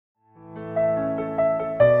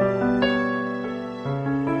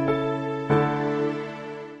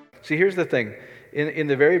See, here's the thing. In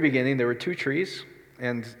the very beginning, there were two trees,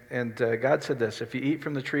 and God said this: if you eat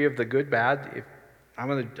from the tree of the good, bad, I'm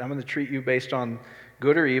going to treat you based on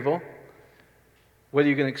good or evil. What are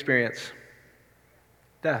you going to experience?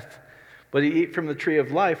 Death. But you eat from the tree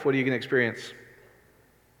of life, what are you going to experience?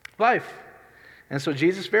 Life. And so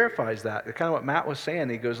Jesus verifies that. It's kind of what Matt was saying.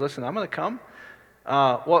 He goes, listen, I'm going to come.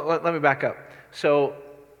 Let me back up. So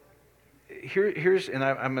here's, and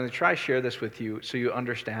I'm going to try to share this with you so you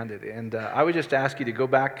understand it. And I would just ask you to go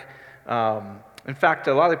back. In fact,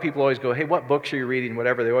 a lot of people always go, hey, what books are you reading,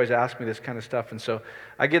 whatever. They always ask me this kind of stuff. And so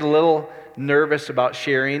I get a little nervous about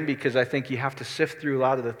sharing because I think you have to sift through a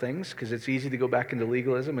lot of the things because it's easy to go back into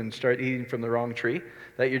legalism and start eating from the wrong tree,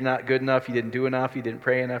 that you're not good enough, you didn't do enough, you didn't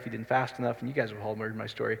pray enough, you didn't fast enough, and you guys have all heard my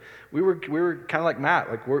story. We were kind of like Matt,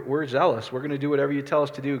 like we're zealous. We're going to do whatever you tell us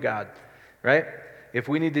to do, God, right? If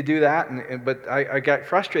we need to do that, but I got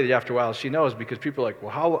frustrated after a while, she knows, because people are like,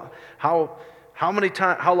 well,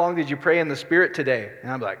 how long did you pray in the Spirit today? And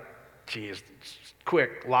I'm like, geez,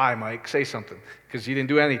 quick, lie, Mike, say something, because you didn't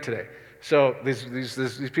do any today. So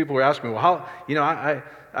these people were asking me, well,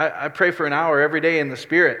 I pray for an hour every day in the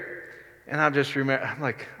Spirit. And I'm just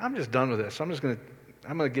done with this. I'm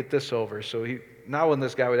gonna get this over. So now when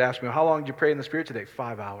this guy would ask me, well, how long did you pray in the Spirit today?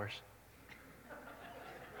 5 hours.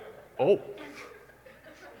 Oh.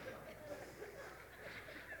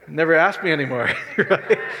 Never asked me anymore.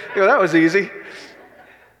 Right? That was easy.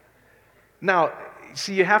 Now,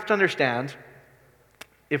 see, you have to understand,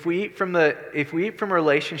 if we eat from a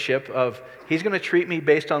relationship of he's going to treat me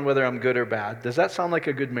based on whether I'm good or bad, does that sound like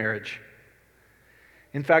a good marriage?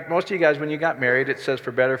 In fact, most of you guys, when you got married, it says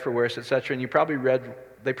for better, for worse, etc. And they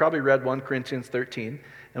probably read 1 Corinthians 13.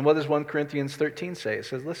 And what does 1 Corinthians 13 say? It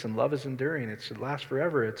says, listen, love is enduring. It lasts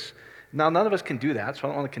forever. Now, none of us can do that, so I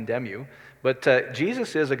don't want to condemn you. But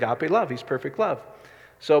Jesus is agape love. He's perfect love.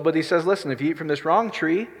 But he says, listen, if you eat from this wrong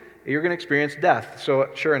tree, you're going to experience death. So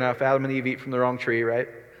sure enough, Adam and Eve eat from the wrong tree, right?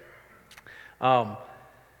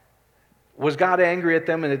 Was God angry at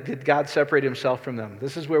them, and did God separate himself from them?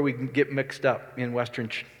 This is where we get mixed up in Western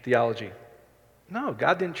theology. No,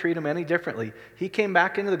 God didn't treat them any differently. He came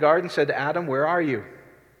back into the garden and said to Adam, where are you?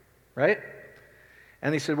 Right?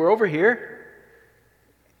 And he said, we're over here,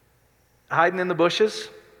 hiding in the bushes,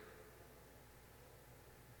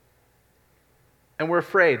 and we're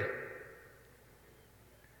afraid.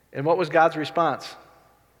 And what was God's response?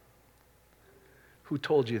 Who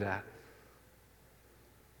told you that?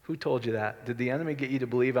 Who told you that? Did the enemy get you to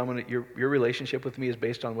believe your relationship with me is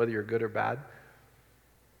based on whether you're good or bad?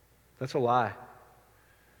 That's a lie.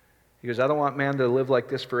 He goes, I don't want man to live like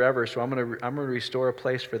this forever, so I'm going to restore a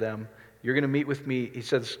place for them. You're going to meet with me. He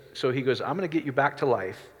says, so he goes, I'm going to get you back to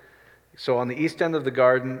life. So on the east end of the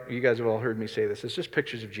garden, you guys have all heard me say this. It's just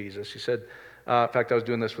pictures of Jesus. He said, in fact, I was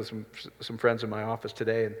doing this with some friends in my office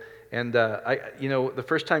today, and the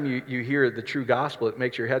first time you hear the true gospel, it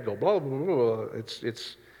makes your head go blah blah blah.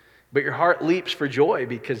 But your heart leaps for joy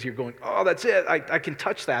because you're going, oh, that's it. I can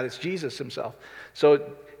touch that. It's Jesus himself.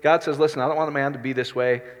 So God says, listen, I don't want a man to be this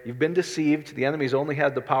way. You've been deceived. The enemy's only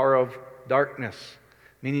had the power of darkness,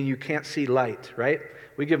 meaning you can't see light, right?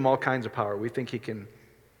 We give him all kinds of power. We think he can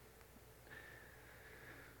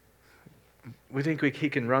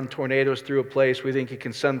run tornadoes through a place. We think he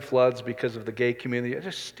can send floods because of the gay community. It's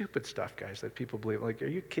just stupid stuff, guys, that people believe. Like, are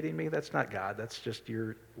you kidding me? That's not God. That's just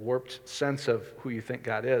your warped sense of who you think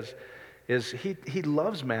God is. He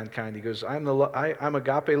loves mankind. He goes, I'm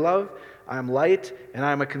agape love, I'm light, and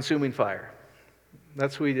I'm a consuming fire.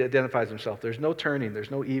 That's who he identifies himself. There's no turning.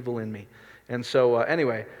 There's no evil in me. And so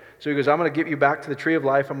anyway, so he goes, I'm going to get you back to the tree of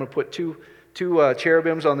life. I'm going to put two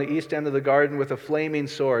cherubims on the east end of the garden with a flaming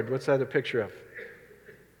sword. What's that a picture of?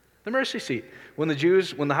 The mercy seat. When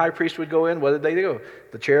the high priest would go in, what did they do?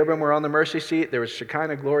 The cherubim were on the mercy seat. There was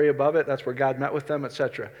Shekinah glory above it. That's where God met with them,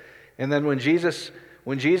 etc. And then when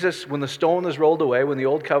the stone is rolled away, when the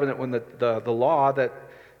old covenant, when the law, that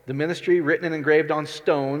the ministry written and engraved on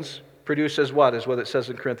stones produces what? Is what it says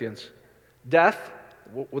in Corinthians. Death.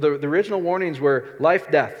 The original warnings were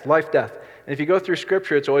life, death, life, death. And if you go through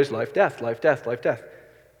Scripture, it's always life, death, life, death, life, death.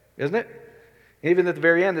 Isn't it? Even at the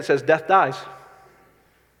very end, it says death dies.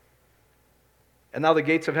 And now the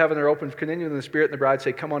gates of heaven are open, continuing, and the Spirit and the bride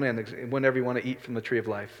say, come on in, whenever you want to eat from the tree of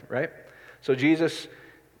life, right? So Jesus,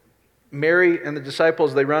 Mary, and the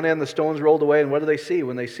disciples, they run in, the stone's rolled away, and what do they see?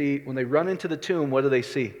 When they run into the tomb, what do they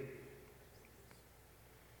see?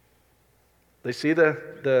 They see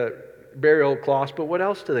the burial cloths, but what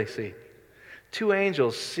else do they see? 2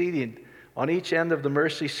 angels seated on each end of the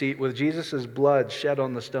mercy seat with Jesus' blood shed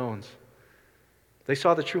on the stones. They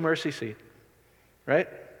saw the true mercy seat, right?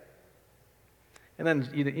 And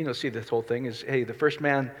then, see this whole thing is, hey, the first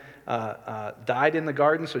man died in the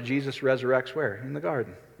garden, so Jesus resurrects where? In the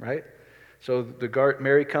garden, right? So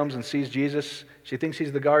Mary comes and sees Jesus. She thinks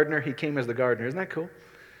he's the gardener. He came as the gardener. Isn't that cool?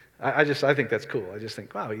 I think that's cool. I just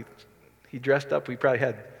think, wow, he dressed up. We probably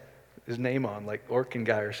had his name on, like Orkin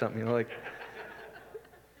guy or something, like,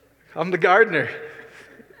 I'm the gardener.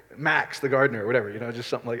 Max, the gardener, or whatever, just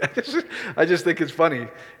something like that. I just think it's funny.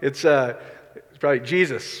 It's probably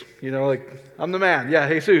Jesus, like, I'm the man.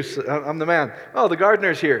 Yeah, Jesus, I'm the man. Oh, the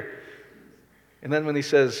gardener's here. And then when he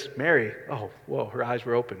says, Mary, oh, whoa, her eyes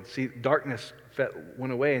were open. See, darkness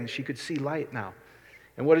went away and she could see light now.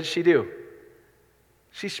 And what did she do?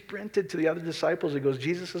 She sprinted to the other disciples and goes,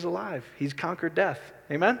 Jesus is alive. He's conquered death.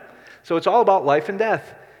 Amen? So it's all about life and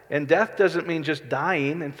death. And death doesn't mean just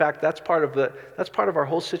dying. In fact, that's part of our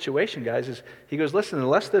whole situation, guys. Is he goes, listen,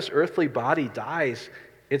 unless this earthly body dies,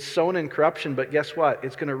 it's sown in corruption, but guess what?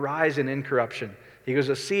 It's going to rise in incorruption. He goes,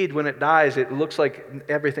 a seed, when it dies, it looks like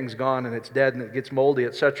everything's gone and it's dead and it gets moldy,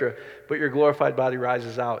 etc. But your glorified body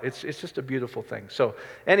rises out. It's just a beautiful thing. So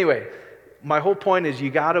anyway, my whole point is you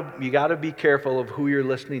gotta be careful of who you're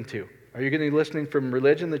listening to. Are you going to be listening from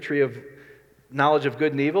religion, the tree of knowledge of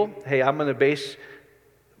good and evil? Hey, I'm going to base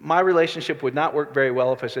my relationship would not work very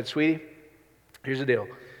well if I said, sweetie, here's the deal.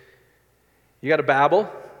 You got to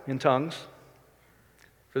babble in tongues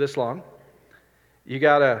for this long. You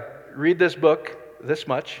got to read this book this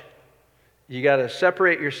much. You got to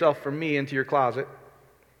separate yourself from me into your closet.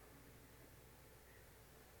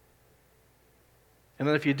 And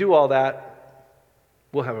then if you do all that,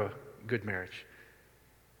 we'll have a good marriage.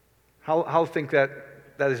 How think that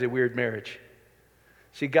is a weird marriage?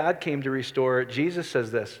 See, God came to restore. Jesus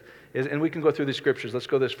says this, and we can go through the scriptures. Let's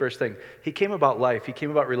go this first thing. He came about life. He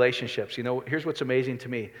came about relationships. Here's what's amazing to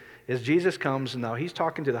me, is Jesus comes, and now he's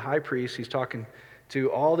talking to the high priest. He's talking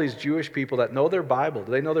to all these Jewish people that know their Bible.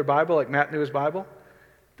 Do they know their Bible like Matt knew his Bible?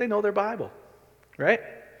 They know their Bible, right?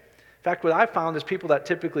 In fact, what I found is people that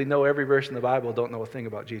typically know every verse in the Bible don't know a thing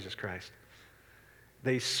about Jesus Christ.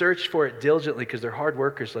 They search for it diligently because they're hard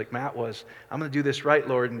workers like Matt was. I'm going to do this right,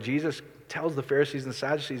 Lord. And Jesus tells the Pharisees and the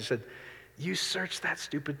Sadducees, he said, you search that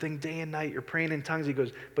stupid thing day and night. You're praying in tongues. He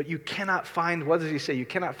goes, but you cannot find, what does he say? You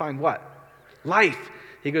cannot find what? Life.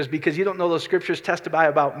 He goes, because you don't know those scriptures testify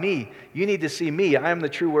about me. You need to see me. I am the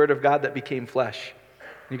true word of God that became flesh.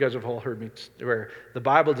 You guys have all heard me where the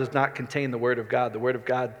Bible does not contain the word of God. The word of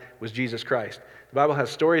God was Jesus Christ. The Bible has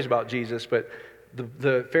stories about Jesus, but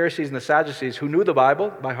the Pharisees and the Sadducees, who knew the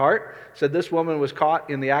Bible by heart, said this woman was caught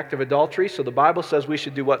in the act of adultery, so the Bible says we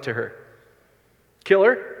should do what to her? Kill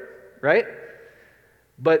her, right?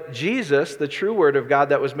 But Jesus, the true word of God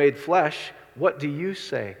that was made flesh, what do you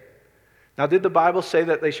say? Now, did the Bible say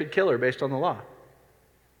that they should kill her based on the law?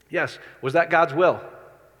 Yes. Was that God's will?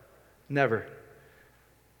 Never.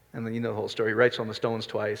 And then you know the whole story. He writes on the stones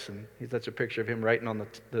twice, and that's a picture of him writing on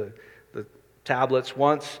the tablets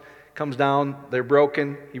once. Comes down, they're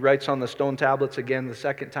broken. He writes on the stone tablets again the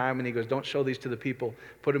second time, and he goes, don't show these to the people.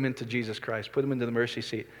 Put them into Jesus Christ. Put them into the mercy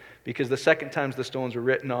seat. Because the second times the stones were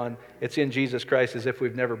written on, it's in Jesus Christ as if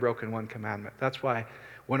we've never broken one commandment. That's why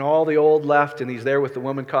when all the old left and he's there with the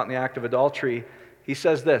woman caught in the act of adultery, he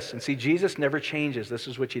says this. And see, Jesus never changes. This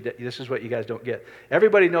is what you guys don't get.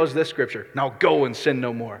 Everybody knows this scripture. Now go and sin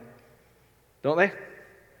no more. Don't they?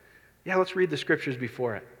 Yeah, let's read the scriptures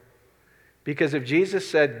before it. Because if Jesus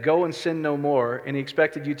said, go and sin no more, and he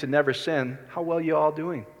expected you to never sin, how well are you all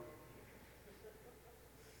doing?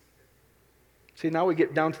 See, now we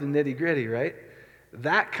get down to the nitty-gritty, right?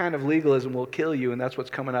 That kind of legalism will kill you, and that's what's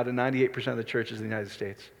coming out of 98% of the churches in the United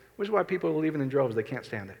States. Which is why people are leaving in droves. They can't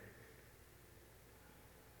stand it.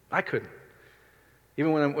 I couldn't.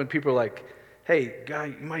 Even when people are like, hey,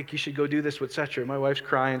 guy, Mike, you should go do this, etc. My wife's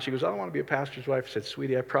crying. She goes, I don't want to be a pastor's wife. I said,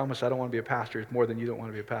 sweetie, I promise I don't want to be a pastor more than you don't want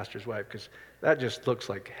to be a pastor's wife, because that just looks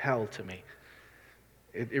like hell to me.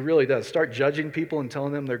 It really does. Start judging people and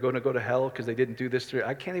telling them they're going to go to hell because they didn't do this.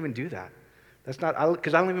 I can't even do that. That's not,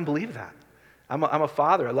 because I don't even believe that. I'm a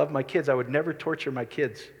father. I love my kids. I would never torture my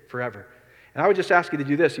kids forever. And I would just ask you to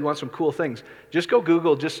do this. You want some cool things. Just go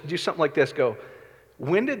Google, just do something like this. Go,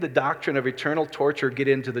 when did the doctrine of eternal torture get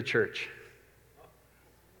into the church?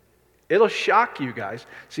 It'll shock you guys.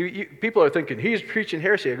 See, people are thinking, he's preaching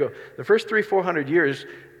heresy. I go, the first 300-400 years,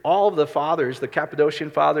 all of the fathers, the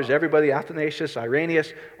Cappadocian fathers, everybody, Athanasius,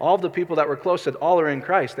 Irenaeus, all of the people that were close said, all are in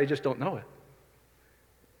Christ. They just don't know it.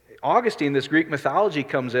 Augustine, this Greek mythology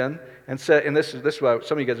comes in and said, and this is what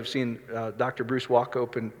some of you guys have seen Dr. Bruce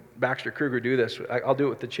Walkup and Baxter Kruger do this. I'll do it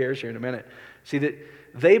with the chairs here in a minute. See, that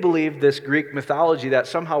they believe this Greek mythology that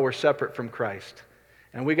somehow we're separate from Christ.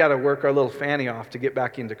 And we got to work our little fanny off to get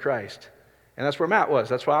back into Christ. And that's where Matt was.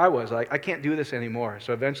 That's where I was. Like, I can't do this anymore.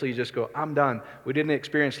 So eventually you just go, I'm done. We didn't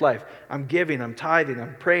experience life. I'm giving, I'm tithing,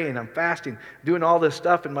 I'm praying, I'm fasting, doing all this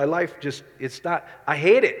stuff, and my life just, it's not, I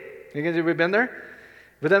hate it. You guys ever been there?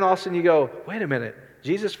 But then all of a sudden you go, wait a minute.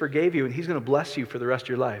 Jesus forgave you, and he's going to bless you for the rest of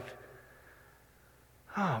your life.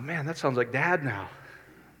 Oh, man, that sounds like Dad now.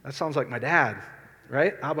 That sounds like my dad,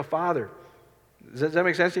 right? Abba Father. Does that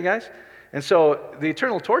make sense to you guys? And so the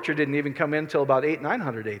eternal torture didn't even come in until about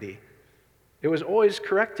 900 AD. It was always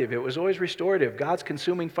corrective. It was always restorative. God's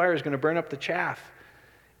consuming fire is going to burn up the chaff.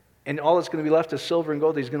 And all that's going to be left is silver and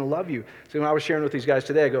gold. He's going to love you. So when I was sharing with these guys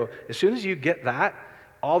today, I go, as soon as you get that,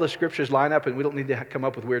 all the scriptures line up, and we don't need to come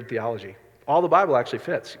up with weird theology. All the Bible actually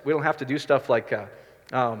fits. We don't have to do stuff like,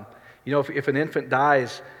 if an infant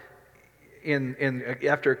dies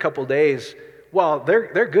after a couple days, well,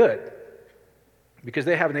 they're good. Because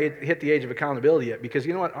they haven't hit the age of accountability yet. Because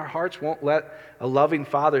you know what? Our hearts won't let a loving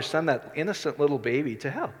father send that innocent little baby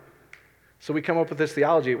to hell. So we come up with this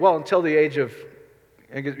theology. Well, until the age of,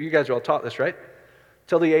 you guys are all taught this, right?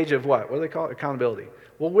 Until the age of what? What do they call it? Accountability.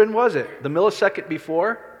 Well, when was it? The millisecond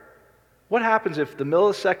before? What happens if the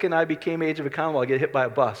millisecond I became age of accountable, I get hit by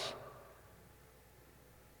a bus?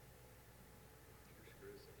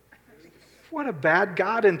 What a bad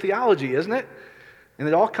God in theology, isn't it? And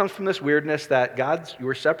it all comes from this weirdness that you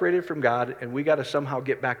were separated from God, and we got to somehow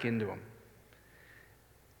get back into Him.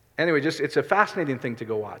 Anyway, it's a fascinating thing to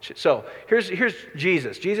go watch. So here's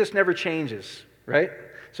Jesus. Jesus never changes, right?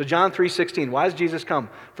 So John 3:16, why does Jesus come?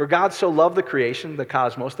 For God so loved the creation, the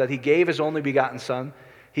cosmos, that He gave His only begotten Son.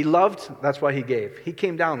 He loved, that's why He gave. He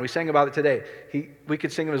came down. We sang about it today. We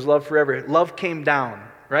could sing of His love forever. Love came down,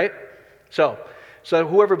 right? So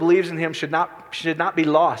whoever believes in Him should not be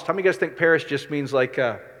lost. How many of you guys think perish just means like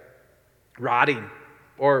rotting?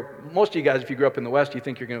 Or most of you guys, if you grew up in the West, you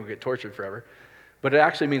think you're going to get tortured forever. But it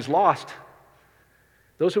actually means lost.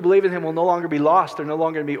 Those who believe in Him will no longer be lost. They're no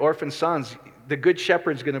longer going to be orphan sons. The good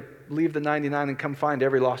shepherd's going to leave the 99 and come find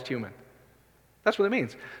every lost human. That's what it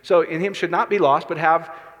means. So in Him should not be lost, but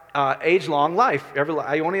have age-long life.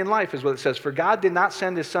 Ionian life is what it says. For God did not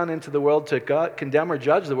send His Son into the world to condemn or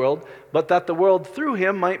judge the world, but that the world through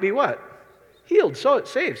Him might be what? Healed,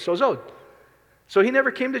 saved, sozoed. So He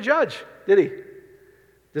never came to judge, did He?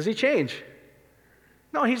 Does He change?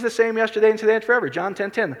 No, He's the same yesterday and today and forever. John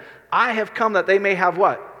 10:10. I have come that they may have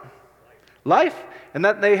what? Life, and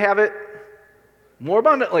that they have it more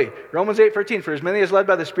abundantly. Romans 8:13, for as many as led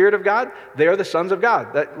by the Spirit of God, they are the sons of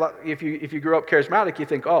God. That, if you grew up charismatic, you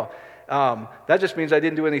think, that just means I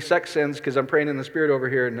didn't do any sex sins because I'm praying in the Spirit over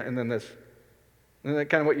here, and then this. Isn't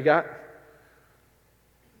that kind of what you got?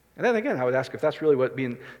 And then again, I would ask if that's really what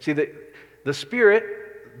being... See, the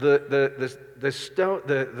Spirit, the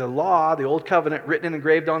law, the Old Covenant written and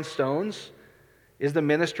engraved on stones is the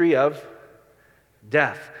ministry of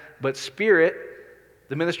death. But Spirit,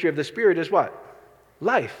 the ministry of the Spirit is what?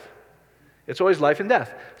 Life. It's always life and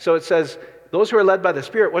death. So it says, those who are led by the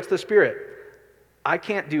Spirit, what's the Spirit? I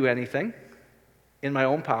can't do anything in my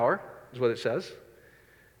own power, is what it says.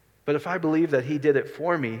 But if I believe that He did it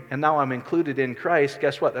for me, and now I'm included in Christ,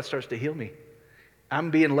 guess what? That starts to heal me. I'm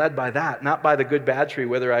being led by that, not by the good-bad tree,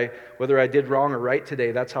 whether I did wrong or right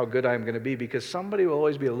today. That's how good I'm going to be, because somebody will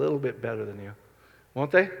always be a little bit better than you. Won't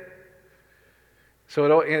they?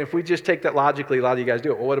 And if we just take that logically, a lot of you guys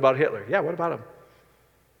do it. Well, what about Hitler? Yeah, what about him?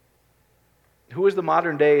 Who was the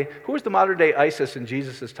modern day ISIS in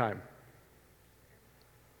Jesus' time?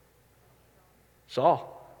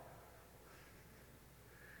 Saul.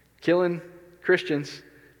 Killing Christians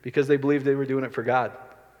because they believed they were doing it for God.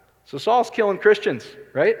 So Saul's killing Christians,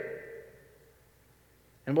 right?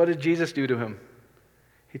 And what did Jesus do to him?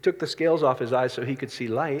 He took the scales off his eyes so he could see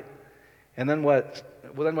light. And then what?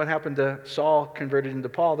 Well, then what happened to Saul converted into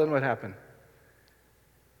Paul? Then what happened?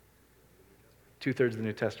 2/3 of the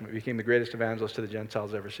New Testament became the greatest evangelist to the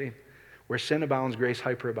Gentiles ever seen. Where sin abounds, grace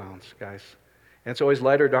hyperabounds, guys. And it's always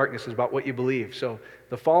light or darkness. It's about what you believe. So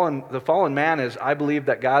the fallen man is, I believe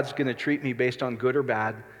that God's going to treat me based on good or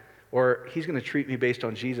bad, or He's going to treat me based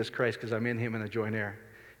on Jesus Christ because I'm in Him and a joint heir.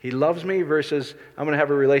 He loves me versus I'm going to have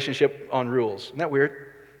a relationship on rules. Isn't that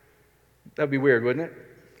weird? That'd be weird, wouldn't it?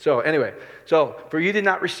 So anyway, for you did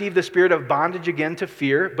not receive the spirit of bondage again to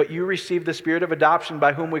fear, but you received the spirit of adoption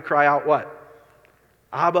by whom we cry out what?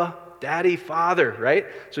 Abba, Daddy, Father, right?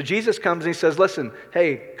 So Jesus comes and He says, listen,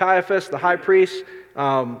 hey, Caiaphas, the high priest,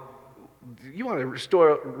 you want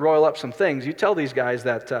to roil up some things. You tell these guys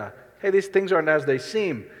that, hey, these things aren't as they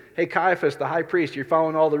seem. Hey, Caiaphas, the high priest, you're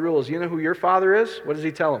following all the rules. You know who your father is? What does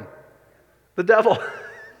he tell him? The devil.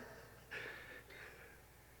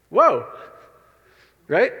 Whoa.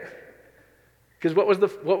 Right? Because what was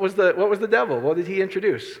the devil? What did he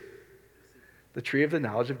introduce? The tree of the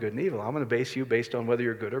knowledge of good and evil. I'm going to base you based on whether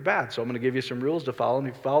you're good or bad. So I'm going to give you some rules to follow. And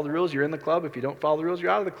if you follow the rules, you're in the club. If you don't follow the rules, you're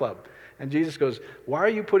out of the club. And Jesus goes, why are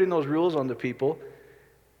you putting those rules on the people?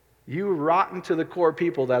 You rotten to the core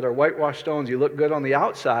people that are whitewashed stones. You look good on the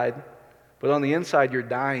outside, but on the inside you're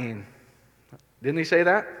dying. Didn't he say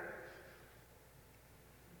that?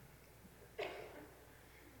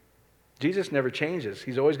 Jesus never changes.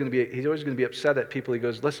 He's always going to be upset at people. He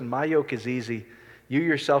goes, listen, my yoke is easy. You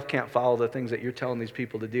yourself can't follow the things that you're telling these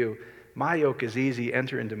people to do. My yoke is easy.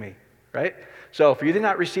 Enter into me. Right? So if you did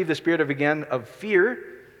not receive the spirit of fear,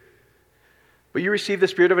 but you received the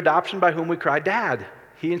spirit of adoption by whom we cry, Dad.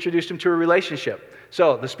 He introduced him to a relationship.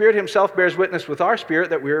 So the Spirit himself bears witness with our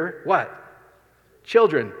spirit that we're what?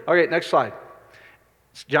 Children. Okay, next slide.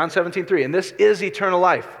 It's John 17:3. And this is eternal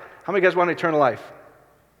life. How many of you guys want eternal life?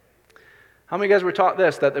 How many of you guys were taught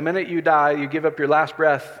this, that the minute you die, you give up your last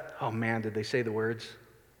breath? Oh man, did they say the words?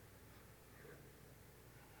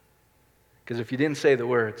 Because if you didn't say the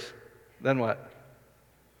words, then what?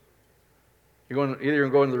 You're either going to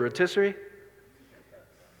go into the rotisserie,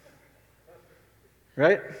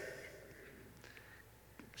 right?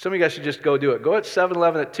 Some of you guys should just go do it. Go at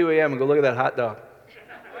 7-Eleven at 2 a.m. and go look at that hot dog.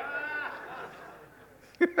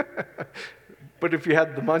 But if you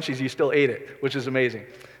had the munchies, you still ate it, which is amazing.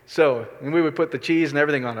 So, and we would put the cheese and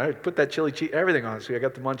everything on it. I'd put that chili cheese, everything on it. So I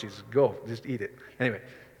got the munchies. Go, just eat it. Anyway,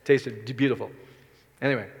 tasted beautiful.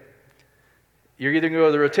 Anyway, you're either going to go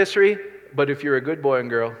to the rotisserie, but if you're a good boy and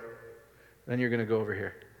girl, then you're going to go over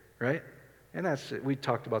here, right? And we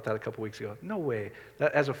talked about that a couple weeks ago. No way.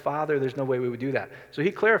 As a father, there's no way we would do that. So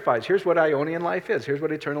he clarifies, here's what Ionian life is. Here's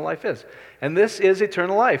what eternal life is. And this is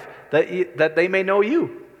eternal life, that they may know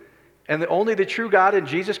you, and only the true God and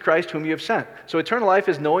Jesus Christ whom you have sent. So eternal life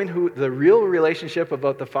is knowing who the real relationship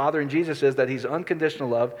about the Father and Jesus is, that he's unconditional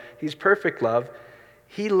love, he's perfect love.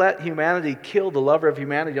 He let humanity kill the lover of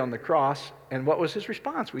humanity on the cross, and what was his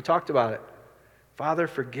response? We talked about it. Father,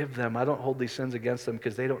 forgive them. I don't hold these sins against them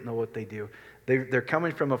because they don't know what they do. They're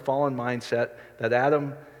coming from a fallen mindset that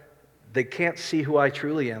Adam, they can't see who I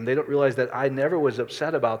truly am. They don't realize that I never was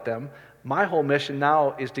upset about them. My whole mission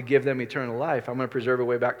now is to give them eternal life. I'm going to preserve a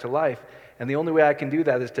way back to life. And the only way I can do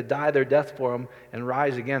that is to die their death for them and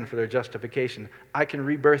rise again for their justification. I can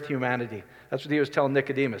rebirth humanity. That's what he was telling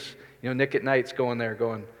Nicodemus. You know, Nick at night's going there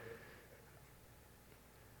going,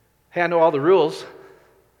 hey, I know all the rules.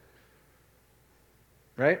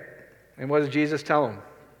 Right? And what does Jesus tell him?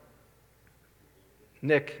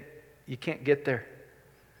 Nick, you can't get there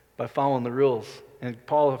by following the rules. And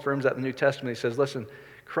Paul affirms that in the New Testament. He says, listen,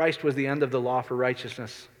 Christ was the end of the law for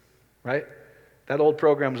righteousness. Right? That old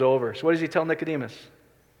program's over. So what does he tell Nicodemus?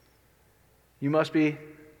 You must be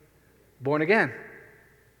born again.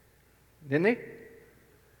 Didn't he? And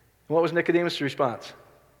what was Nicodemus' response?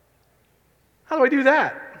 How do I do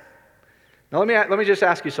that? Now let me just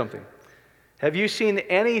ask you something. Have you seen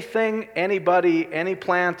anything, anybody, any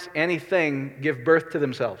plant, anything give birth to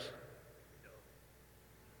themselves?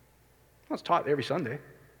 Well, it's taught every Sunday.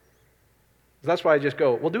 That's why I just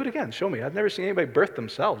go, well, do it again. Show me. I've never seen anybody birth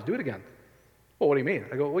themselves. Do it again. Well, what do you mean?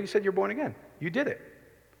 I go, well, you said you're born again. You did it.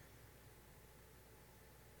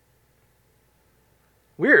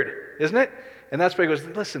 Weird, isn't it? And that's why he goes,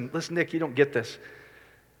 listen, Nick, you don't get this.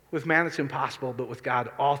 With man, it's impossible, but with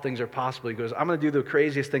God, all things are possible. He goes, I'm going to do the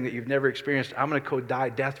craziest thing that you've never experienced. I'm going to die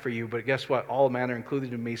death for you, but guess what? All men are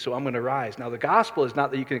included in me, so I'm going to rise. Now, the gospel is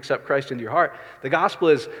not that you can accept Christ into your heart. The gospel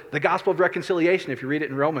is the gospel of reconciliation, if you read it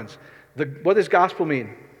in Romans. What does gospel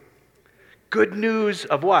mean? Good news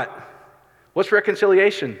of what? What's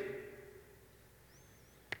reconciliation?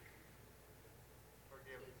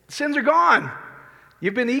 Sins are gone.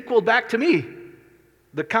 You've been equaled back to me.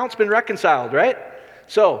 The count's been reconciled, right?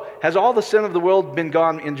 So, has all the sin of the world been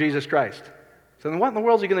gone in Jesus Christ? So then what in the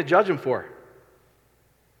world is he going to judge him for?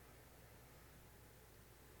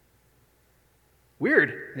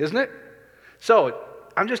 Weird, isn't it? So,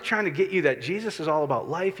 I'm just trying to get you that Jesus is all about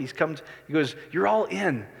life. He goes, you're all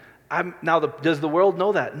in. Does the world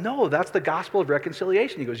know that? No, that's the gospel of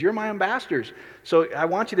reconciliation. He goes, you're my ambassadors. So I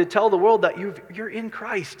want you to tell the world that you're in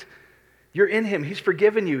Christ. You're in him. He's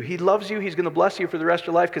forgiven you. He loves you. He's going to bless you for the rest of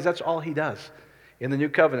your life because that's all he does. In the new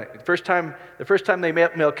covenant. The first time they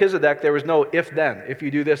met Melchizedek, there was no if-then. If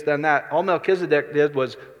you do this, then that. All Melchizedek did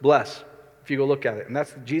was bless, if you go look at it. And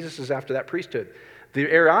Jesus is after that priesthood. The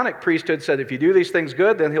Aaronic priesthood said, if you do these things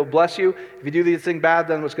good, then he'll bless you. If you do these things bad,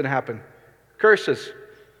 then what's going to happen? Curses,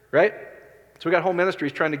 right? So we got whole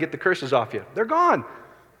ministries trying to get the curses off you. They're gone.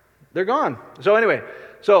 They're gone. So anyway,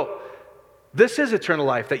 This is eternal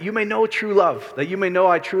life, that you may know true love, that you may know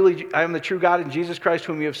I am the true God in Jesus Christ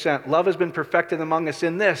whom you have sent. Love has been perfected among us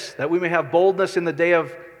in this, that we may have boldness in the day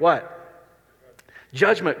of what?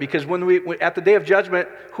 Judgment. Because at the day of judgment,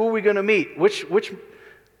 who are we going to meet? Which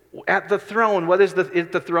at the throne, what is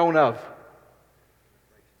it the throne of?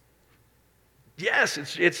 Yes,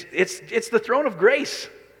 it's the throne of grace.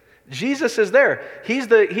 Jesus is there. He's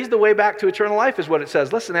the way back to eternal life is what it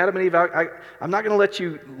says. Listen, Adam and Eve, I'm not going to let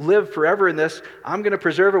you live forever in this. I'm going to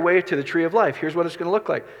preserve a way to the tree of life. Here's what it's going to look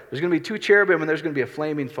like. There's going to be 2 cherubim and there's going to be a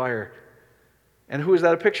flaming fire. And who is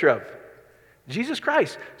that a picture of? Jesus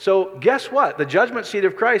Christ. So guess what? The judgment seat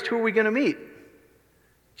of Christ, who are we going to meet?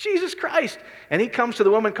 Jesus Christ. And he comes to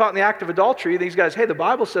the woman caught in the act of adultery. These guys, hey, the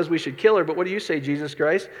Bible says we should kill her, but what do you say, Jesus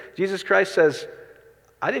Christ? Jesus Christ says,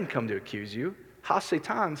 I didn't come to accuse you.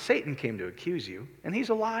 Ha-Satan, Satan came to accuse you, and he's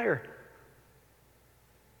a liar.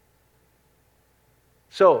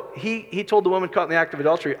 So he told the woman caught in the act of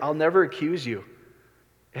adultery, I'll never accuse you.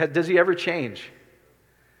 Does he ever change?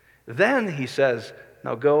 Then he says,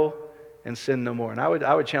 now go and sin no more. And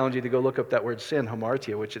I would challenge you to go look up that word sin,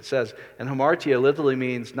 hamartia, which it says. And hamartia literally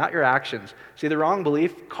means not your actions. See, the wrong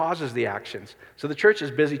belief causes the actions. So the church is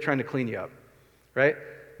busy trying to clean you up, right?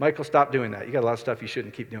 Michael, stop doing that. You got a lot of stuff you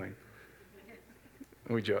shouldn't keep doing.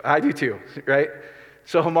 We joke. I do too, right?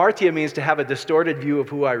 So hamartia means to have a distorted view of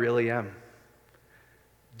who I really am.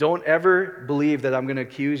 Don't ever believe that I'm going to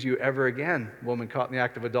accuse you ever again, woman caught in the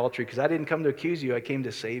act of adultery, because I didn't come to accuse you, I came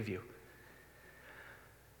to save you.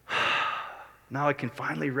 Now I can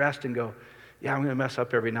finally rest and go, yeah, I'm going to mess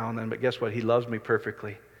up every now and then, but guess what? He loves me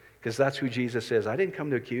perfectly, because that's who Jesus is. I didn't come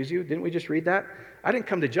to accuse you. Didn't we just read that? I didn't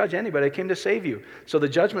come to judge anybody. I came to save you. So the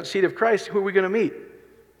judgment seat of Christ, who are we going to meet?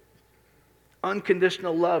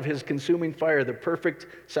 Unconditional love, his consuming fire, the perfect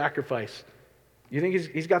sacrifice. You think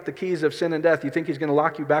he's got the keys of sin and death? You think he's going to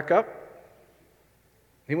lock you back up?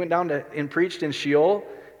 He went down and preached in Sheol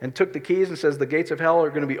and took the keys and says the gates of hell are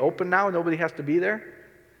going to be open now. Nobody has to be there.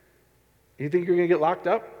 You think you're going to get locked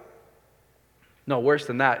up? No, worse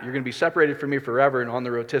than that. You're going to be separated from me forever and on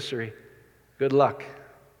the rotisserie. Good luck.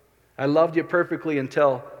 I loved you perfectly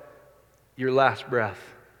until your last breath.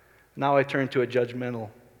 Now I turn to a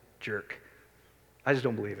judgmental jerk. I just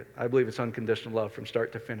don't believe it. I believe it's unconditional love from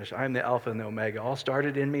start to finish. I am the Alpha and the Omega. All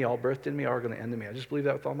started in me, all birthed in me, all are going to end in me. I just believe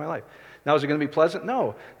that with all my life. Now, is it going to be pleasant?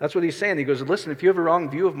 No. That's what he's saying. He goes, listen, if you have a wrong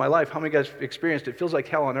view of my life, how many guys experienced it? It feels like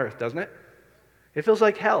hell on earth, doesn't it? It feels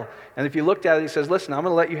like hell. And if you looked at it, he says, listen, I'm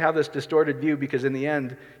going to let you have this distorted view because in the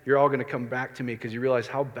end, you're all going to come back to me because you realize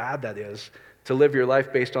how bad that is to live your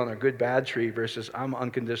life based on a good-bad tree versus I'm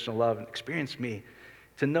unconditional love and experience me.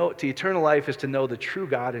 To eternal life is to know the true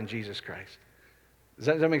God in Jesus Christ.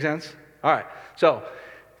 Does that make sense? All right. So,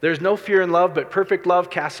 there's no fear in love, but perfect love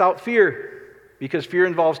casts out fear because fear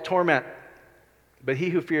involves torment. But he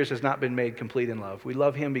who fears has not been made complete in love. We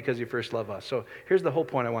love him because he first loved us. So, here's the whole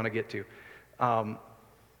point I want to get to.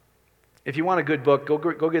 If you want a good book,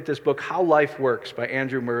 go get this book, How Life Works by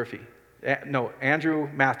Andrew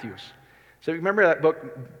Matthews. So, remember that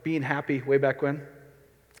book, Being Happy, way back when?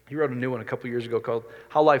 He wrote a new one a couple years ago called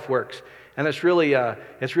How Life Works. And it's really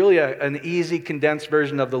an easy, condensed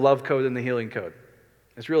version of the love code and the healing code.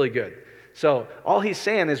 It's really good. So all he's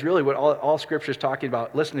saying is really what all Scripture is talking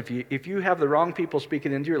about. Listen, if you have the wrong people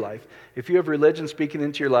speaking into your life, if you have religion speaking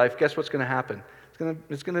into your life, guess what's going to happen?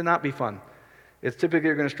 It's going to not be fun. It's typically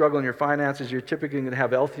you're going to struggle in your finances. You're typically going to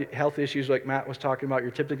have health issues like Matt was talking about.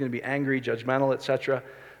 You're typically going to be angry, judgmental, etc.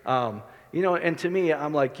 And to me,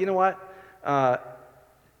 I'm like, you know what?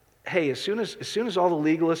 Hey, as soon as all the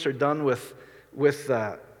legalists are done with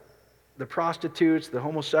the prostitutes, the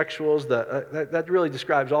homosexuals, that really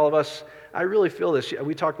describes all of us. I really feel this.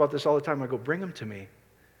 We talk about this all the time. I go, bring them to me.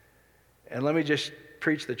 And let me just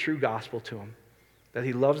preach the true gospel to them, that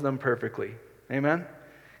he loves them perfectly. Amen?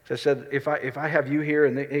 So I said, if I have you here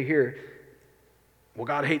and they hear, well,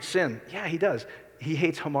 God hates sin. Yeah, he does. He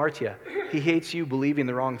hates hamartia. He hates you believing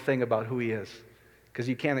the wrong thing about who he is. Because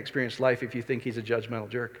you can't experience life if you think he's a judgmental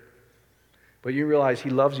jerk. But you realize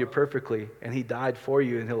he loves you perfectly, and he died for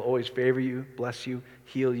you, and he'll always favor you, bless you,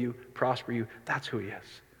 heal you, prosper you. That's who he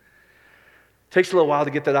is. Takes a little while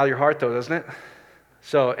to get that out of your heart, though, doesn't it?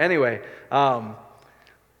 So anyway,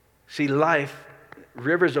 see, life,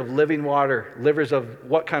 rivers of living water, rivers of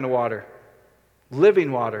what kind of water?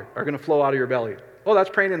 Living water are going to flow out of your belly. Oh,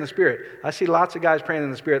 that's praying in the Spirit. I see lots of guys praying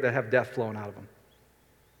in the Spirit that have death flowing out of them.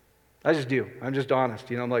 I just do. I'm just honest.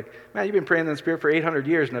 I'm like, man, you've been praying in the Spirit for 800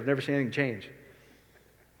 years and I've never seen anything change.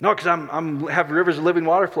 No, because I'm have rivers of living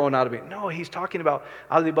water flowing out of me. No, he's talking about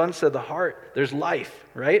out of the abundance of the heart, there's life,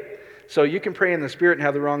 right? So you can pray in the Spirit and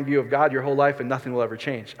have the wrong view of God your whole life and nothing will ever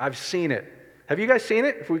change. I've seen it. Have you guys seen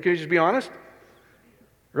it? If we could just be honest.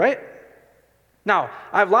 Right? Now,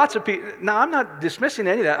 I have lots of people. Now, I'm not dismissing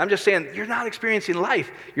any of that. I'm just saying you're not experiencing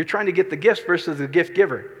life. You're trying to get the gifts versus the gift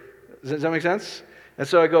giver. Does that make sense? And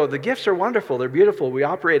so I go, the gifts are wonderful. They're beautiful. We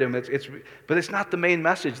operate them. But it's not the main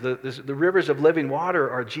message. The rivers of living water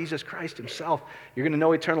are Jesus Christ himself. You're going to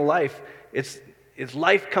know eternal life. It's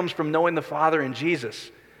life comes from knowing the Father and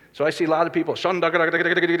Jesus. So I see a lot of people. I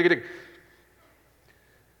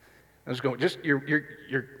was going,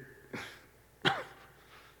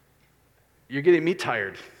 you're getting me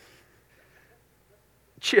tired.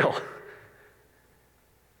 Chill.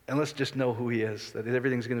 And let's just know who he is, that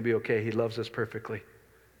everything's going to be okay. He loves us perfectly.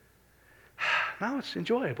 Now it's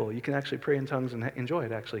enjoyable. You can actually pray in tongues and enjoy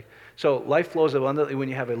it, actually. So life flows abundantly when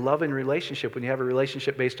you have a loving relationship, when you have a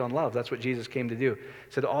relationship based on love. That's what Jesus came to do. He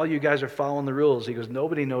said, all you guys are following the rules. He goes,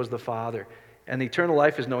 nobody knows the Father. And eternal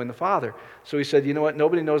life is knowing the Father. So he said, you know what?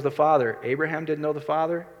 Nobody knows the Father. Abraham didn't know the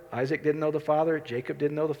Father. Isaac didn't know the Father. Jacob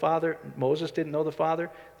didn't know the Father. Moses didn't know the Father.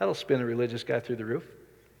 That'll spin a religious guy through the roof,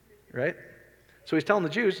 right? So he's telling the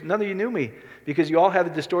Jews, none of you knew me because you all had a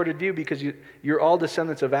distorted view because you're all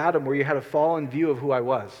descendants of Adam where you had a fallen view of who I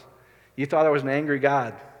was. You thought I was an angry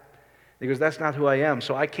God. He goes, that's not who I am.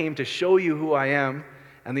 So I came to show you who I am.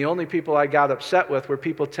 And the only people I got upset with were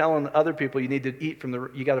people telling other people you need to eat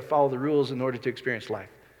you got to follow the rules in order to experience life.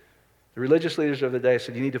 The religious leaders of the day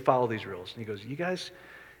said, you need to follow these rules. And he goes, you guys,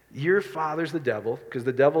 your father's the devil because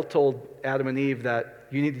the devil told Adam and Eve that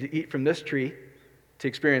you needed to eat from this tree to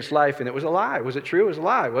experience life, and it was a lie. Was it true? It was a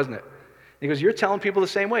lie, wasn't it? He goes, you're telling people the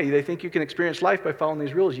same way. They think you can experience life by following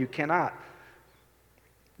these rules. You cannot.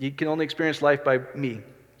 You can only experience life by me. Is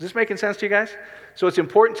this making sense to you guys? So it's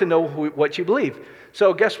important to know what you believe.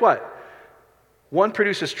 So guess what? One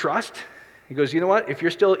produces trust. He goes, you know what? If you're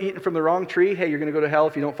still eating from the wrong tree, hey, you're going to go to hell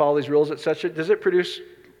if you don't follow these rules, etc. Does it produce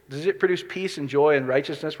peace and joy and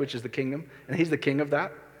righteousness, which is the kingdom? And he's the king of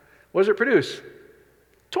that. What does it produce?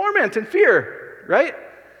 Torment and fear. Right?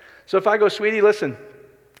 So if I go, sweetie, listen,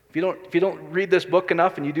 if you don't read this book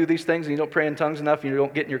enough and you do these things and you don't pray in tongues enough and you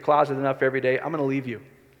don't get in your closet enough every day, I'm going to leave you. In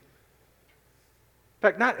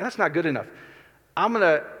fact, that's not good enough. I'm going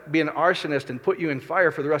to be an arsonist and put you in fire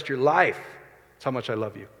for the rest of your life. That's how much I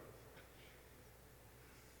love you.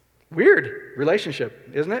 Weird relationship,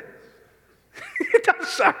 isn't it? It does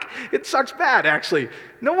suck. It sucks bad, actually.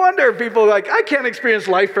 No wonder people are like, I can't experience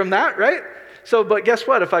life from that, right? So, but guess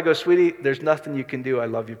what? If I go, sweetie, there's nothing you can do. I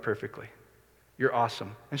love you perfectly. You're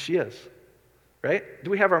awesome. And she is. Right?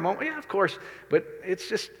 Do we have our moment? Yeah, of course. But it's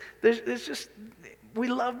just, we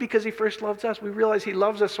love because he first loves us. We realize he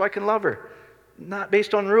loves us so I can love her. Not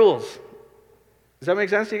based on rules. Does that make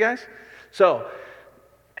sense to you guys? So,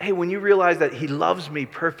 hey, when you realize that he loves me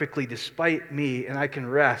perfectly despite me and I can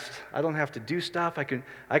rest, I don't have to do stuff.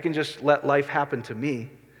 I can just let life happen to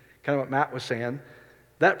me. Kind of what Matt was saying.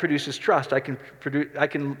 That produces trust. I can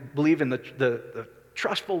believe in the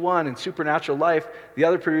trustful one and supernatural life. The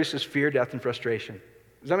other produces fear, death, and frustration.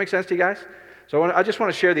 Does that make sense to you guys? So I just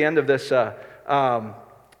want to share the end of this.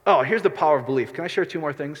 Here's the power of belief. Can I share two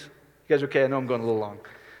more things? You guys okay? I know I'm going a little long.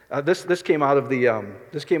 This came out of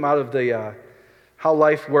the how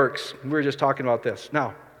life works. We were just talking about this.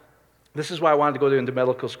 Now, this is why I wanted to go into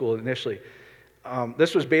medical school initially.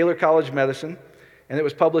 This was Baylor College of Medicine. And it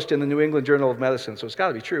was published in the New England Journal of Medicine, so it's got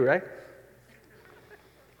to be true, right?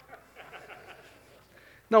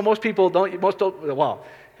 No, most don't. Wow.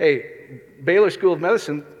 Hey, Baylor School of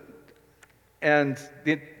Medicine and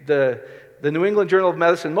the New England Journal of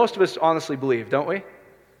Medicine, most of us honestly believe, don't we?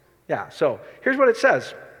 Yeah, so here's what it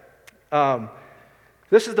says.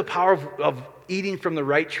 This is the power of eating from the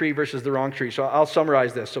right tree versus the wrong tree. So I'll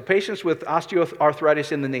summarize this. So patients with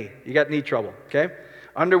osteoarthritis in the knee, you got knee trouble, okay?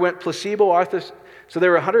 Underwent placebo arthritis. So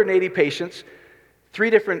there were 180 patients. Three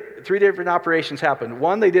different operations happened.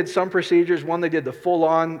 One, they did some procedures. One, they did the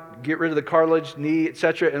full-on, get rid of the cartilage, knee,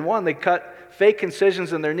 etc. And one, they cut fake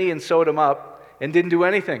incisions in their knee and sewed them up and didn't do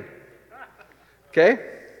anything. Okay?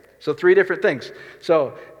 So 3 different things.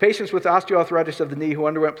 So patients with osteoarthritis of the knee who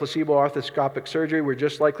underwent placebo arthroscopic surgery were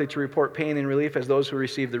just likely to report pain and relief as those who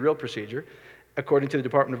received the real procedure, according to the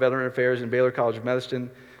Department of Veterans Affairs and Baylor College of Medicine,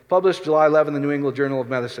 published July 11 in the New England Journal of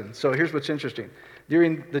Medicine. So here's what's interesting.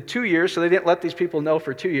 During the 2 years, so they didn't let these people know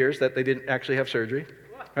for 2 years that they didn't actually have surgery,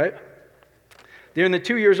 right? During the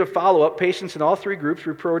 2 years of follow-up, patients in all 3 groups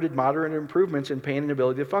reported moderate improvements in pain and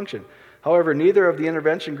ability to function. However, neither of the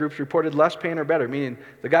intervention groups reported less pain or better, meaning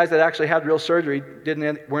the guys that actually had real surgery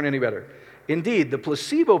weren't any better. Indeed, the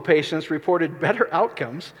placebo patients reported better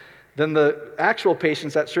outcomes than the actual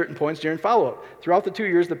patients at certain points during follow-up. Throughout the 2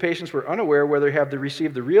 years, the patients were unaware whether they had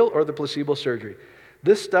received the real or the placebo surgery.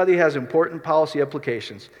 This study has important policy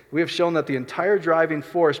applications. We have shown that the entire driving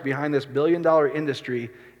force behind this billion-dollar industry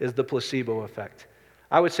is the placebo effect.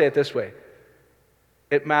 I would say it this way.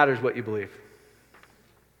 It matters what you believe.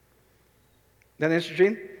 Isn't that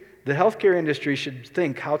interesting? The healthcare industry should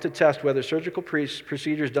think how to test whether surgical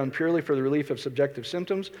procedures done purely for the relief of subjective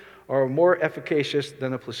symptoms are more efficacious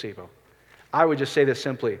than a placebo. I would just say this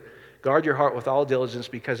simply. Guard your heart with all diligence,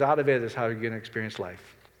 because out of it is how you're going to experience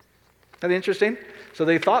life. Isn't that interesting? So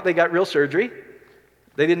they thought they got real surgery.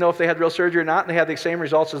 They didn't know if they had real surgery or not, and they had the same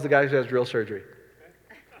results as the guy who has real surgery.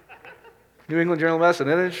 New England Journal of Medicine.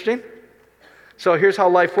 Isn't that interesting? So here's how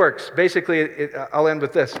life works. Basically, I'll end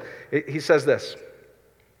with this. He says this.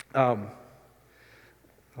 Hold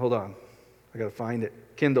on. I got to find it.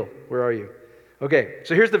 Kindle, where are you? Okay,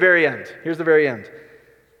 so here's the very end. Here's the very end.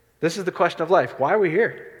 This is the question of life. Why are we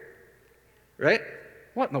here? Right?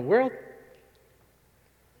 What in the world?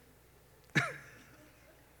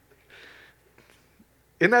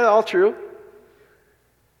 Isn't that all true?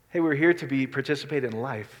 Hey, we're here to participate in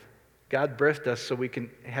life. God birthed us so we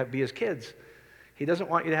can be His kids. He doesn't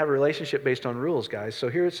want you to have a relationship based on rules, guys. So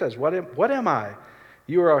here it says, what am I?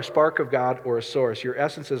 You are a spark of God or a source. Your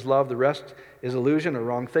essence is love. The rest is illusion or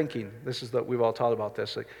wrong thinking. This is we've all taught about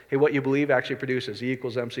this. Like, hey, what you believe actually produces. E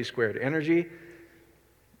equals MC squared. Energy,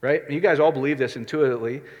 right? You guys all believe this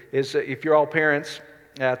intuitively. Is if you're all parents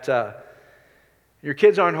your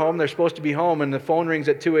kids aren't home, they're supposed to be home, and the phone rings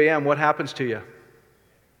at 2 a.m., what happens to you?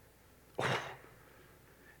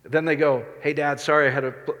 Then they go, hey, Dad, sorry, I had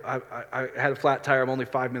a flat tire. I'm only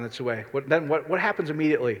 5 minutes away. What happens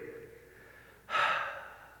immediately?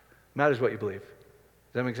 Matters what you believe.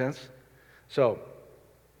 Does that make sense? So,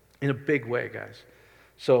 in a big way, guys.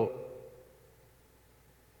 So,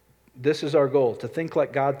 this is our goal, to think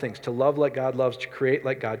like God thinks, to love like God loves, to create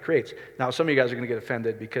like God creates. Now, some of you guys are going to get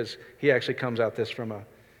offended because he actually comes at this from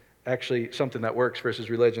something that works versus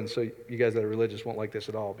religion. So you guys that are religious won't like this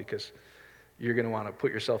at all, because you're going to want to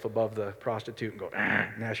put yourself above the prostitute and go,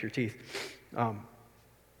 gnash your teeth.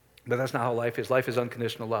 But that's not how life is. Life is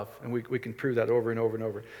unconditional love, and we can prove that over and over and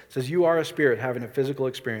over. It says, you are a spirit having a physical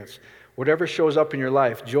experience. Whatever shows up in your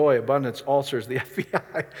life, joy, abundance, ulcers, the FBI,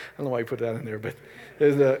 I don't know why you put that in there, but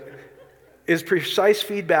is precise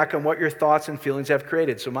feedback on what your thoughts and feelings have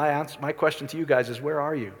created. So my question to you guys is, where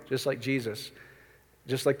are you? Just like Jesus,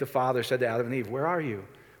 just like the Father said to Adam and Eve, where are you?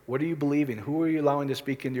 What are you believing? Who are you allowing to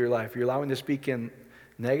speak into your life? You're allowing to speak in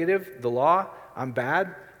negative, the law, I'm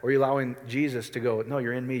bad, or are you allowing Jesus to go, no,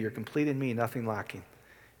 you're in me, you're complete in me, nothing lacking.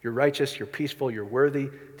 You're righteous, you're peaceful, you're worthy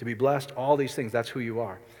to be blessed, all these things, that's who you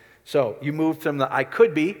are. So you move from the I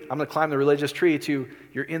could be, I'm going to climb the religious tree, to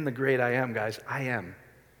you're in the great I am, guys. I am.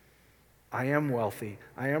 I am wealthy.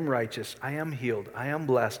 I am righteous. I am healed. I am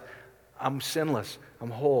blessed. I'm sinless. I'm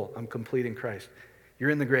whole. I'm complete in Christ.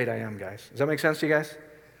 You're in the great I am, guys. Does that make sense to you guys?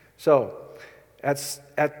 So,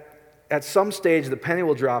 at some stage, the penny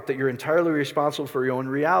will drop that you're entirely responsible for your own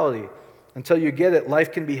reality. Until you get it,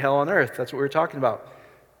 life can be hell on earth. That's what we're talking about.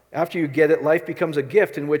 After you get it, life becomes a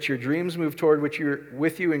gift in which your dreams move toward which you're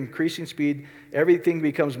with you increasing speed. Everything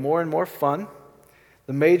becomes more and more fun.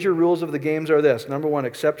 The major rules of the games are this. Number one,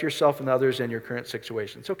 accept yourself and others and your current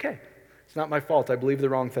situation. It's okay. It's not my fault. I believe the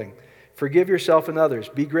wrong thing. Forgive yourself and others.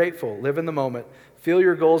 Be grateful. Live in the moment. Feel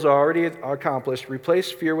your goals are already accomplished.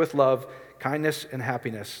 Replace fear with love, kindness, and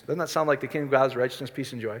happiness. Doesn't that sound like the kingdom of God's righteousness,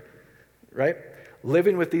 peace, and joy? Right?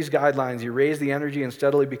 Living with these guidelines, you raise the energy and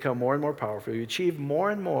steadily become more and more powerful. You achieve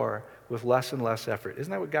more and more with less and less effort.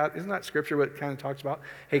 Isn't that Scripture what it kind of talks about?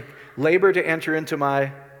 Hey, labor to enter into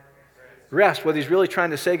my rest. What he's really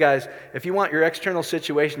trying to say, guys, if you want your external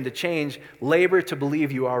situation to change, labor to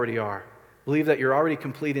believe you already are. Believe that you're already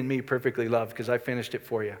complete in me, perfectly loved, because I finished it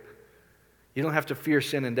for you. You don't have to fear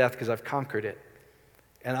sin and death because I've conquered it.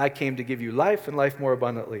 And I came to give you life and life more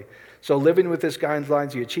abundantly. So living with this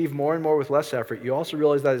guidelines, you achieve more and more with less effort. You also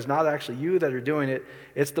realize that it's not actually you that are doing it.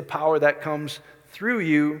 It's the power that comes through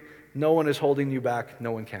you. No one is holding you back.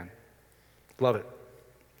 No one can. Love it.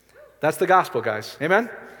 That's the gospel, guys. Amen?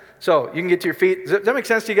 So you can get to your feet. Does that make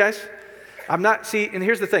sense to you guys? And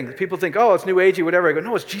here's the thing. People think, oh, it's new agey, whatever. I go,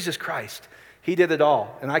 no, it's Jesus Christ. He did it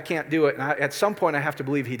all, and I can't do it. And at some point, I have to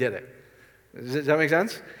believe he did it. Does that make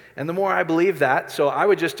sense? And the more I believe that, so I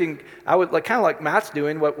would kind of like Matt's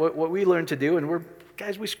doing, what we learn to do, and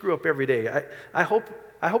we screw up every day. I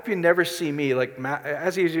hope you never see me like Matt,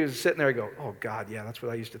 as he was sitting there, I go, oh God, yeah, that's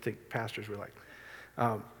what I used to think pastors were like.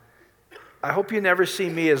 I hope you never see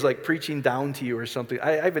me as like preaching down to you or something.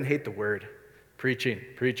 I even hate the word, preaching.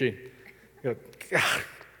 You go,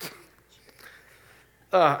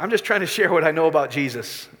 I'm just trying to share what I know about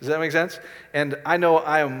Jesus. Does that make sense? And I know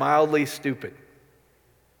I am mildly stupid.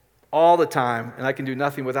 all the time, and I can do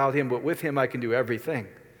nothing without him, but with him I can do everything.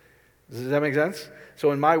 Does that make sense?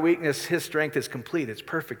 So in my weakness, his strength is complete, it's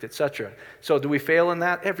perfect, etc. So do we fail in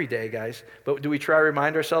that? Every day, guys. But do we try to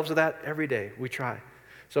remind ourselves of that? Every day, we try.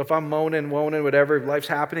 So if I'm moaning, whatever, life's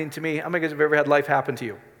happening to me, how many guys have ever had life happen to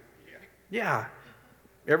you? Yeah.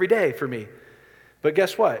 Every day for me. But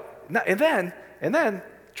guess what? And then,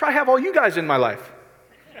 try have all you guys in my life.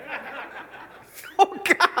 Oh,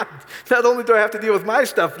 God. Not only do I have to deal with my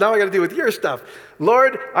stuff, now I got to deal with your stuff.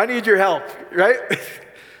 Lord, I need your help, right?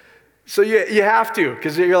 So you have to,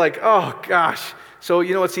 because you're like, oh, gosh. So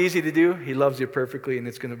you know what's easy to do? He loves you perfectly, and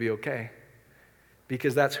it's going to be okay.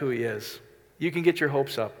 Because that's who he is. You can get your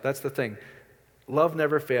hopes up. That's the thing. Love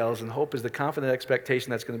never fails, and hope is the confident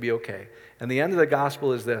expectation that's going to be okay. And the end of the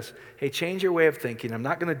gospel is this. Hey, change your way of thinking. I'm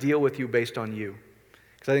not going to deal with you based on you.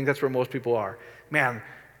 Because I think that's where most people are. Man,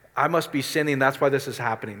 I must be sinning, that's why this is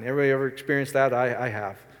happening. Everybody ever experienced that? I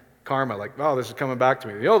have. Karma, like, oh, this is coming back to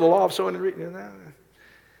me. The law of sowing and reaping.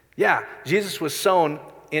 Yeah, Jesus was sown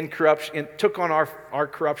in corruption, and took on our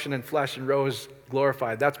corruption in flesh and rose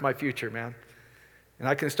glorified. That's my future, man. And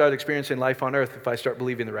I can start experiencing life on earth if I start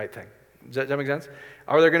believing the right thing. Does that make sense?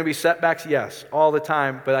 Are there going to be setbacks? Yes, all the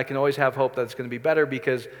time, but I can always have hope that it's going to be better,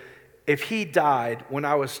 because if he died when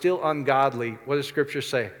I was still ungodly, what does Scripture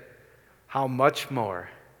say? How much more?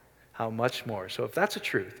 How much more? So if that's a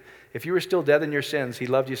truth, if you were still dead in your sins, he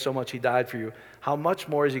loved you so much he died for you, how much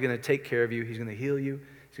more is he going to take care of you? He's going to heal you.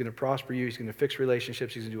 He's going to prosper you. He's going to fix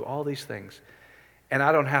relationships. He's going to do all these things. And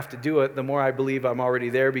I don't have to do it. The more I believe I'm already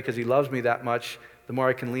there because he loves me that much, the more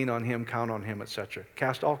I can lean on him, count on him, etc.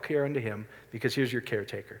 Cast all care unto him, because here's your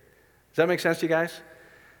caretaker. Does that make sense to you guys?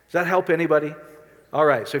 Does that help anybody? All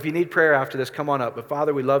right, so if you need prayer after this, come on up. But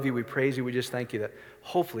Father, we love you, we praise you, we just thank you that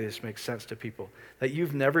hopefully this makes sense to people, that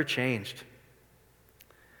you've never changed.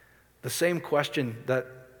 The same question that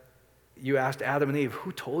you asked Adam and Eve,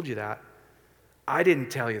 who told you that? I didn't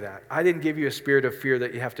tell you that. I didn't give you a spirit of fear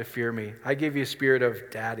that you have to fear me. I gave you a spirit of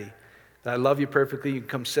daddy, that I love you perfectly, you can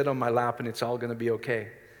come sit on my lap and it's all going to be okay.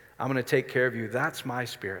 I'm going to take care of you. That's my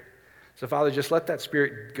spirit. So, Father, just let that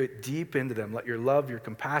spirit get deep into them. Let your love, your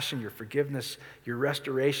compassion, your forgiveness, your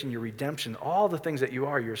restoration, your redemption, all the things that you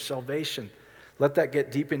are, your salvation, let that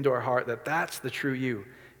get deep into our heart, that that's the true you.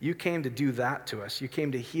 You came to do that to us. You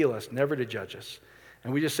came to heal us, never to judge us.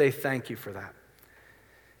 And we just say thank you for that.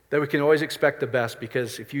 That we can always expect the best,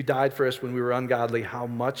 because if you died for us when we were ungodly, how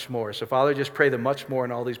much more? So, Father, just pray the much more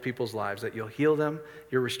in all these people's lives, that you'll heal them,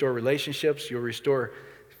 you'll restore relationships, you'll restore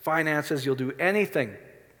finances, you'll do anything.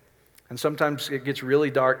 And sometimes it gets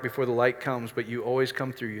really dark before the light comes, but you always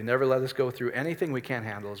come through. You never let us go through anything we can't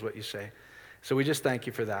handle, is what you say. So we just thank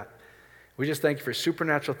you for that. We just thank you for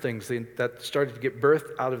supernatural things that started to get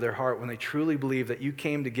birth out of their heart when they truly believe that you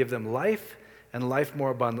came to give them life and life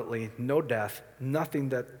more abundantly, no death, nothing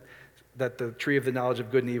that the tree of the knowledge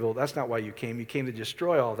of good and evil, that's not why you came. You came to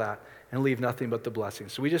destroy all that and leave nothing but the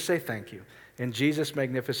blessings. So we just say thank you. In Jesus'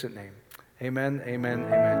 magnificent name, amen, amen,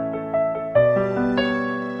 amen.